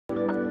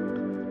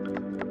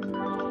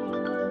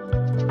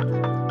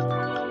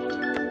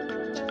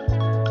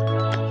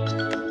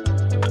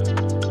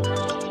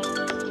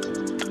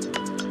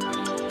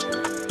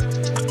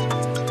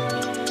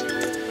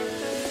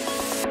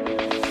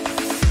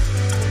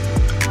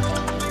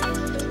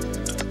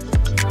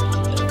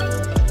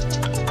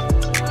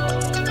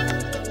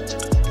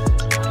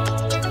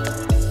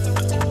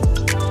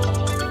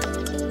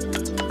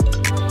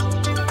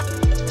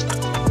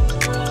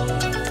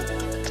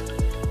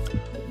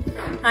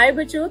Hi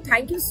Bacho,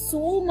 thank you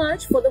so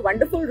much for the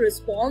wonderful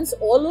response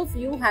all of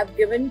you have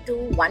given to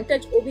One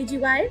Touch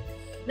OBGY.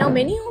 Now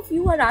many of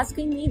you are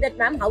asking me that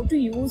ma'am, how to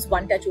use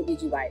One Touch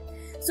OBGY.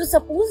 So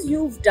suppose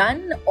you've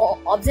done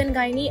Obs and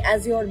Gynae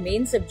as your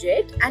main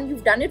subject and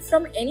you've done it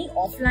from any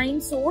offline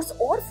source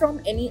or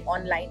from any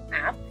online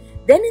app,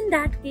 then in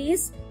that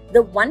case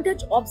the One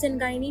Touch Obs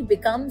and Gynae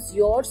becomes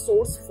your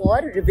source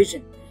for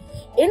revision.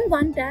 In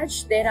One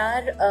Touch, there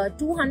are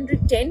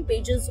 210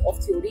 pages of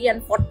theory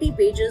and 40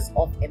 pages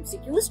of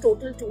MCQs,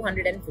 total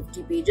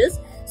 250 pages.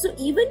 So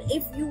even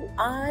if you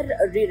are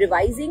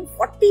revising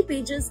 40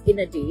 pages in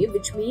a day,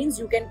 which means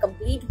you can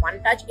complete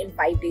One Touch in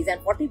 5 days,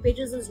 and 40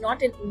 pages is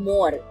not in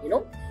more,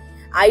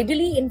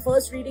 Ideally, in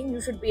first reading, you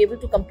should be able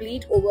to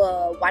complete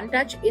over One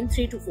Touch in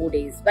 3 to 4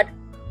 days. But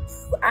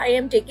I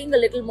am taking a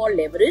little more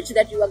leverage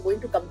that you are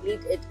going to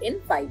complete it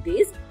in 5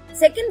 days.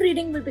 Second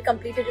reading will be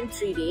completed in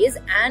 3 days,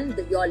 and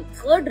your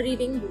third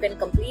reading you can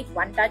complete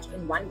One Touch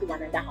in 1 to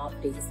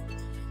 1.5 days.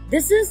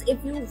 This is if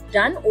you've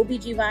done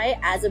OBGY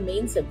as a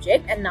main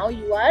subject and now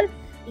you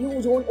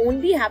don't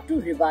only have to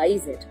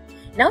revise it.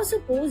 Now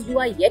suppose you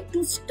are yet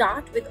to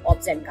start with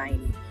Obs and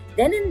Gynae.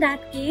 Then in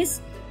that case,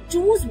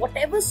 choose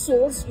whatever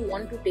source you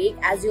want to take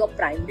as your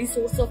primary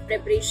source of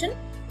preparation.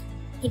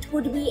 It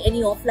could be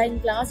any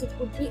offline class, it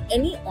could be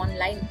any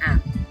online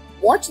app.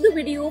 Watch the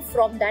video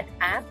from that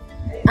app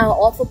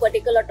of a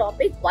particular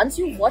topic. Once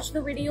you watch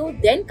the video,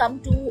 then come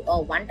to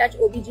One Touch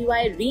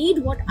OBGY, read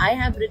what I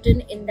have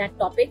written in that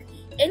topic.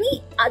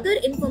 Any other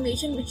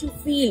information which you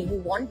feel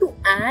you want to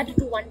add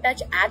to One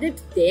Touch, add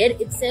it there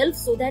itself,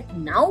 so that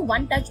now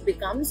One Touch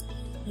becomes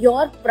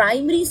your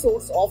primary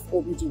source of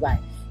OBGY.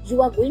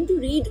 You are going to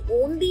read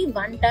only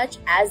One Touch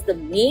as the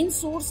main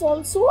source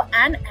also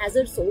and as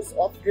a source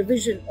of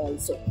revision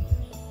also.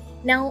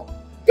 Now,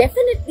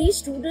 definitely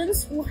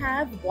students who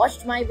have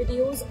watched my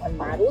videos on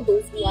Marrow,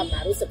 those who are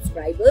Marrow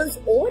subscribers,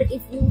 or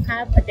if you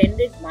have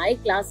attended my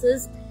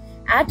classes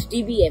at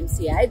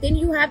DBMCI, then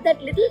you have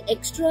that little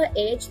extra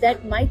edge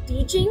that my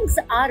teachings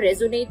are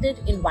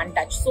resonated in One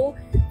Touch. So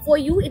for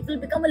you, it will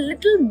become a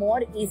little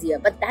more easier.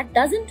 But that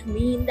doesn't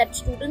mean that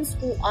students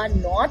who are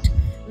not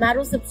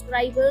Marrow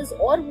subscribers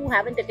or who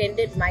haven't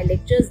attended my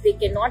lectures, they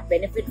cannot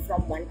benefit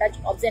from One Touch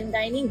Obs and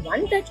Gynae.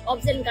 One Touch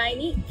Obs and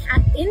Gynae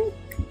in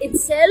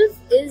itself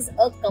is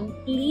a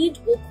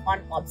complete book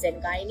on Obs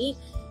and Gynae.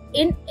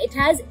 It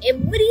has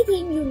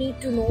everything you need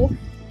to know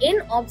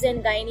in Obs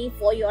and Gynae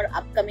for your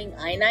upcoming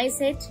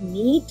INI-CET,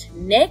 NEET,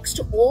 NEXT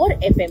or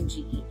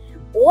FMGE.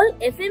 All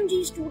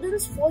FMGE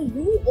students, for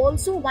you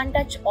also One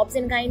Touch Obs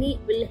and Gynae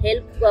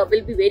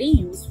will be very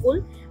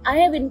useful. I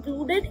have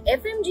included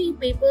FMGE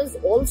papers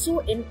also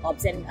in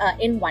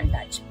One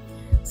Touch.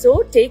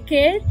 So take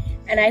care,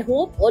 and I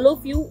hope all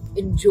of you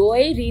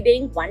enjoy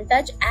reading One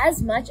Touch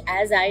as much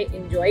as I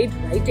enjoyed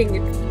writing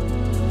it.